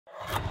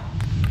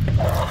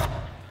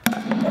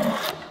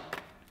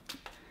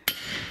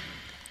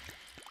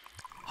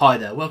Hi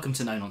there, welcome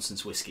to No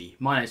Nonsense Whiskey.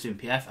 My name is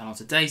PF, and on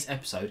today's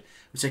episode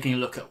we're taking a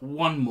look at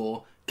one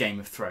more Game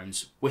of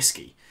Thrones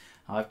whiskey.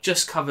 I've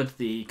just covered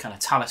the kind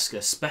of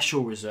Talisker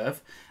Special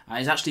Reserve, and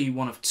it's actually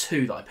one of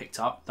two that I picked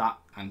up, that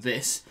and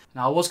this.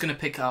 Now I was going to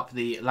pick up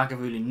the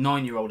Lagavulin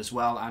 9-year-old as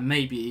well, and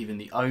maybe even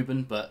the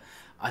Oban, but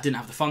I didn't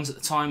have the funds at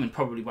the time and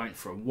probably won't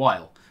for a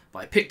while. But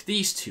I picked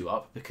these two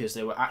up because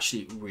they were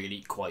actually really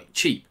quite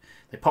cheap.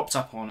 They popped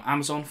up on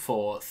Amazon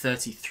for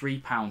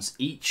 £33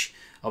 each.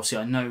 Obviously,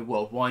 I know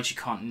worldwide you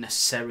can't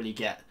necessarily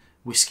get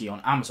whiskey on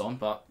Amazon,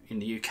 but in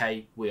the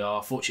UK we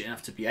are fortunate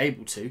enough to be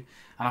able to.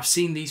 And I've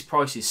seen these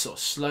prices sort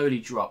of slowly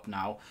drop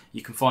now.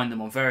 You can find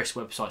them on various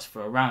websites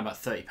for around about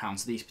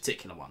 £30, these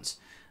particular ones.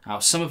 Now,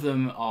 some of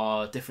them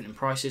are different in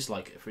prices,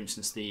 like for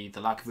instance the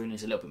Lagavulin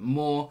is a little bit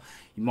more.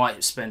 You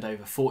might spend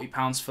over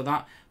 £40 for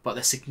that, but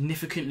they're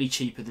significantly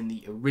cheaper than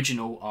the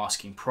original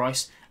asking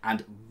price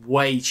and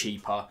way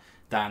cheaper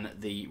than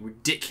the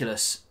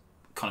ridiculous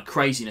kind of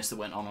craziness that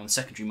went on the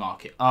secondary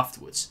market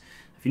afterwards.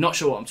 If you're not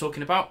sure what I'm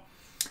talking about,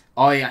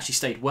 I actually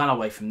stayed well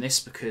away from this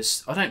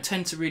because I don't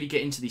tend to really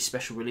get into these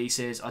special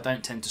releases. I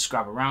don't tend to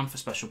scrab around for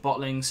special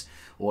bottlings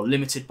or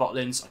limited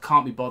bottlings. I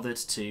can't be bothered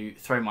to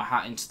throw my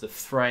hat into the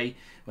fray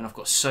when I've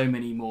got so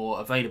many more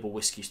available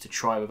whiskies to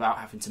try without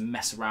having to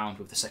mess around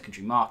with the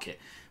secondary market.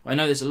 I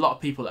know there's a lot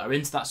of people that are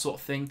into that sort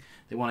of thing.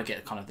 They want to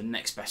get kind of the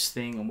next best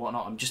thing and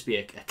whatnot. I'm just be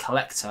a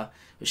collector,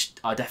 which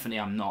I definitely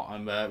am not.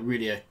 I'm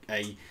really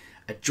a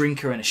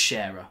drinker and a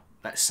sharer,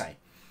 let's say.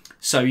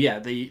 So yeah,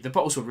 the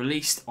bottles were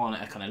released on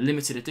a kind of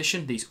limited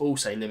edition. These all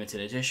say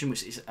limited edition,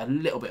 which is a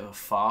little bit of a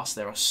farce.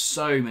 There are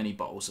so many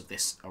bottles of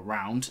this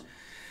around.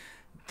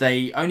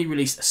 They only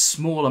released a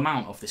small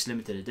amount of this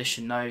limited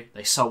edition though.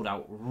 They sold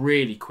out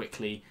really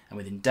quickly, and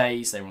within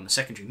days they were on the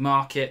secondary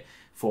market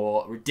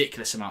for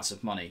ridiculous amounts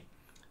of money.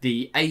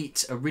 The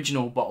 8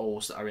 original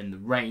bottles that are in the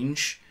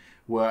range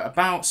were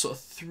about sort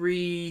of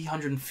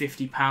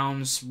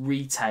 £350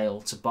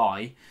 retail to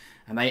buy,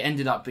 and they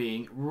ended up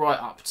being right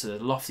up to the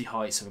lofty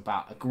heights of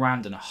about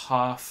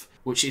 £1,500,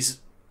 which is,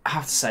 I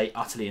have to say,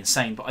 utterly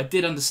insane. But I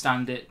did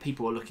understand it.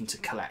 People were looking to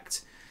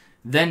collect.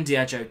 Then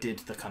Diageo did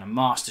the kind of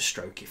master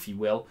stroke, if you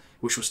will,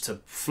 which was to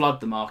flood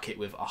the market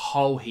with a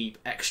whole heap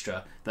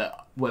extra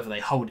that whether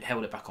they held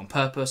it back on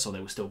purpose or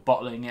they were still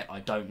bottling it, I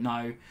don't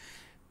know.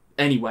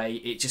 Anyway,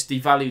 it just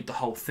devalued the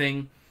whole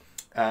thing.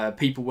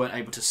 People weren't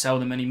able to sell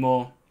them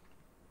anymore.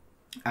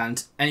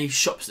 And any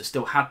shops that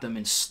still had them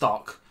in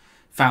stock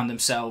found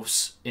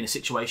themselves in a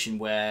situation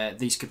where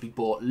these could be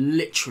bought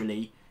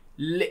literally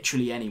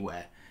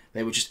anywhere.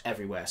 They were just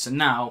everywhere. So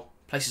now,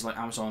 places like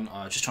Amazon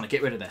are just trying to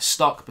get rid of their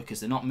stock because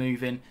they're not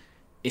moving.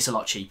 It's a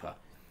lot cheaper.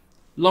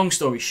 Long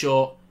story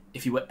short,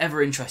 if you were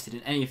ever interested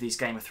in any of these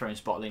Game of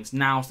Thrones bottlings,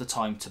 now's the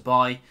time to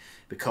buy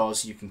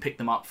because you can pick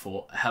them up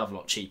for a hell of a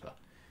lot cheaper.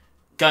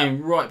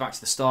 Going right back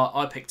to the start,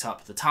 I picked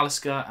up the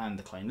Talisker and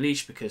the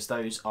Clynelish because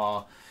those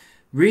are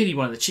really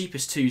one of the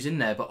cheapest twos in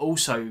there, but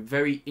also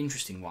very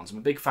interesting ones. I'm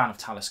a big fan of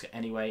Talisker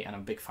anyway, and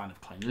I'm a big fan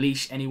of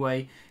Clynelish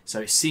anyway,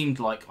 so it seemed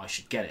like I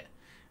should get it.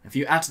 If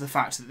you add to the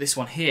fact that this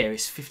one here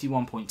is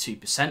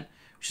 51.2%,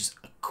 which is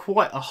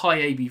quite a high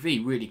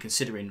ABV, really,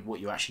 considering what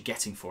you're actually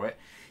getting for it.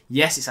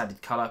 Yes, it's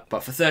added colour,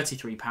 but for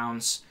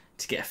 £33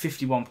 to get a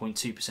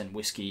 51.2%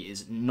 whiskey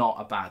is not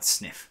a bad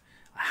sniff,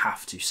 I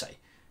have to say.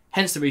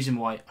 Hence the reason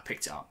why I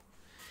picked it up.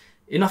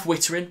 Enough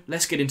wittering,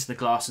 let's get into the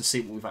glass and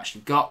see what we've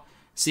actually got.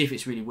 See if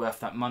it's really worth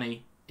that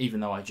money,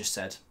 even though I just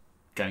said,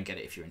 go and get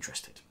it if you're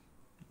interested.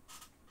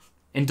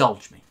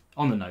 Indulge me.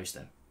 On the nose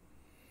then.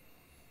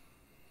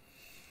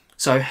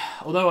 So,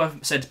 although I've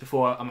said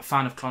before I'm a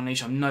fan of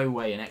Clynelish, I'm no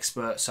way an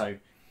expert, so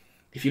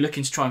if you're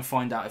looking to try and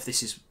find out if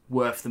this is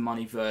worth the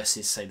money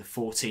versus, say, the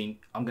 14,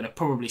 I'm going to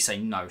probably say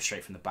no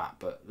straight from the bat,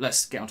 but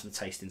let's get onto the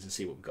tastings and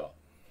see what we've got.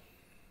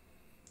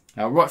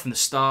 Now, right from the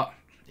start,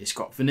 it's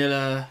got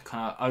vanilla,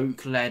 kind of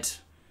oak-led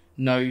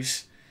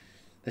nose.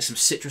 There's some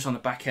citrus on the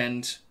back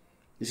end.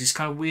 There's this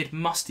kind of weird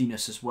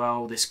mustiness as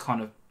well. This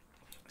kind of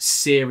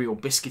cereal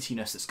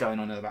biscuitiness that's going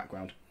on in the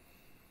background.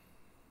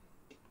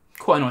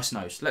 Quite a nice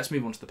nose. Let's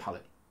move on to the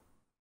palate.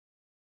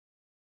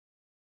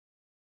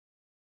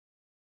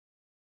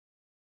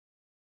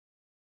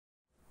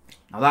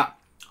 Now that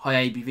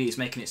high ABV is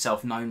making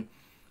itself known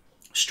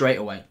straight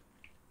away.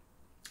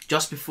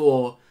 Just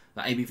before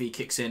that ABV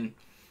kicks in,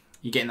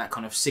 you're getting that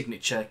kind of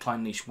signature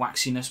Clynelish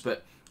waxiness,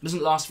 but it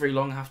doesn't last very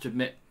long, I have to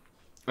admit.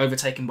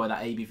 Overtaken by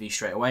that ABV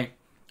straight away,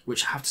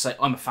 which I have to say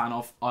I'm a fan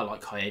of. I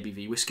like high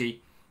ABV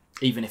whiskey,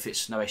 even if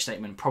it's no age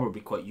statement,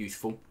 probably quite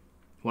youthful.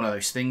 One of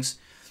those things.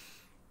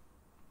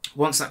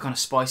 Once that kind of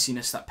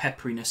spiciness, that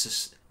pepperiness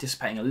is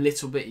dissipating a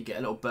little bit, you get a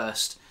little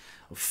burst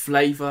of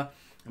flavour,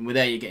 and with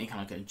there you're getting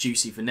kind of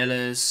juicy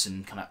vanillas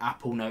and kind of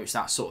apple notes,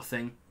 that sort of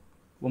thing.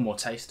 One more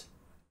taste.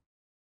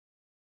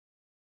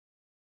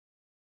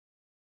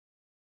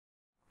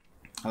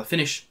 Now the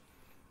finish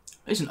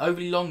isn't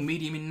overly long,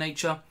 medium in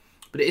nature,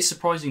 but it is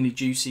surprisingly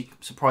juicy,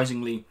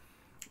 surprisingly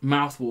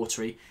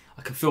mouth-watery.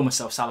 I can feel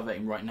myself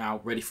salivating right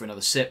now, ready for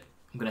another sip.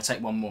 I'm going to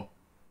take one more.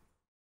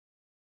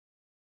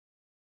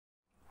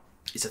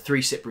 It's a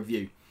 3-sip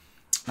review.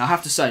 Now I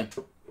have to say,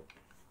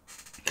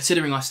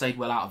 considering I stayed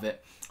well out of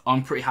it,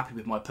 I'm pretty happy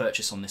with my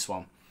purchase on this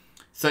one.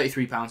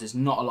 £33 is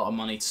not a lot of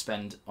money to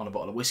spend on a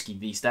bottle of whiskey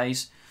these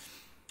days.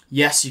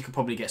 Yes, you could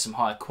probably get some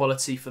higher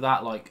quality for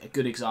that. Like a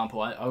good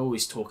example, I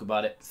always talk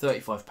about it,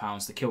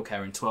 £35, the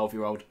Kilkerran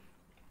 12-year-old.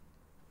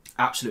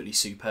 Absolutely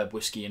superb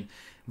whiskey and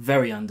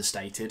very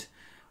understated.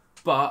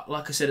 But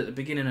like I said at the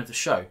beginning of the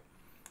show,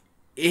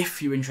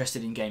 if you're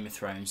interested in Game of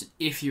Thrones,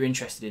 if you're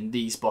interested in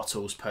these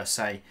bottles per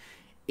se,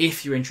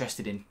 if you're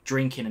interested in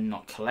drinking and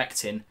not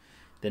collecting,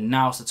 then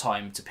now's the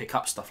time to pick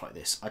up stuff like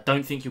this. I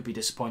don't think you'll be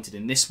disappointed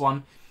in this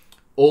one,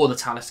 or the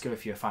Talisker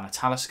if you're a fan of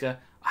Talisker.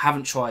 I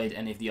haven't tried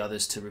any of the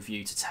others to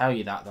review to tell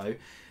you that though,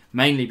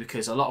 mainly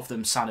because a lot of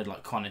them sounded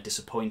like kind of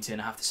disappointing.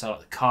 I have to say, like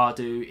the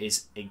Cardew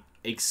is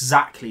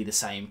exactly the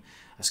same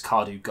as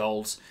Cardew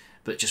Golds,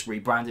 but just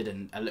rebranded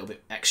and a little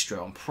bit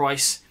extra on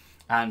price.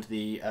 And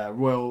the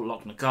Royal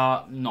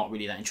Lochnagar, not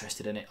really that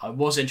interested in it. I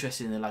was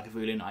interested in the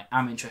Lagavulin. I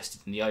am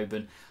interested in the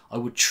Oban. I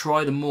would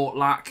try the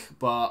Mortlach,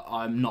 but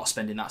I'm not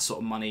spending that sort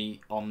of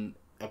money on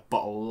a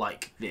bottle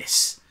like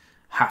this,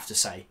 have to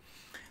say.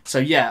 So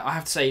yeah, I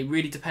have to say it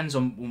really depends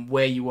on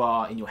where you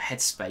are in your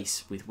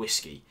headspace with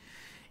whiskey.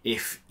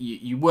 If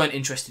you weren't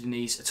interested in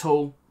these at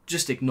all,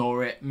 just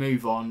ignore it,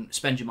 move on,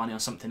 spend your money on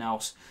something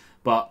else.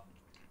 But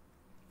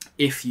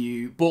if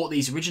you bought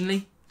these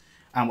originally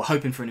and were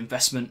hoping for an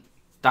investment,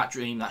 that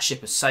dream, that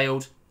ship has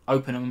sailed.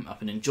 Open them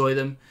up and enjoy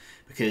them,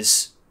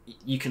 because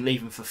you can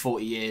leave them for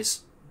 40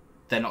 years.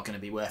 They're not going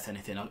to be worth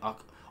anything.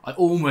 I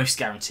almost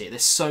guarantee it.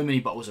 There's so many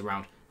bottles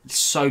around. There's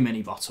so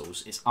many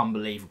bottles. It's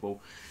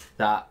unbelievable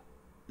that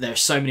there are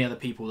so many other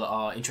people that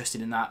are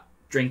interested in that.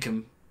 Drink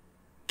them,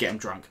 get them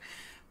drunk.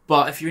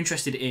 But if you're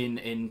interested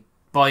in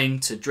buying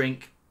to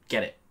drink,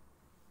 get it.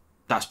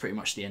 That's pretty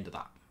much the end of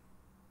that.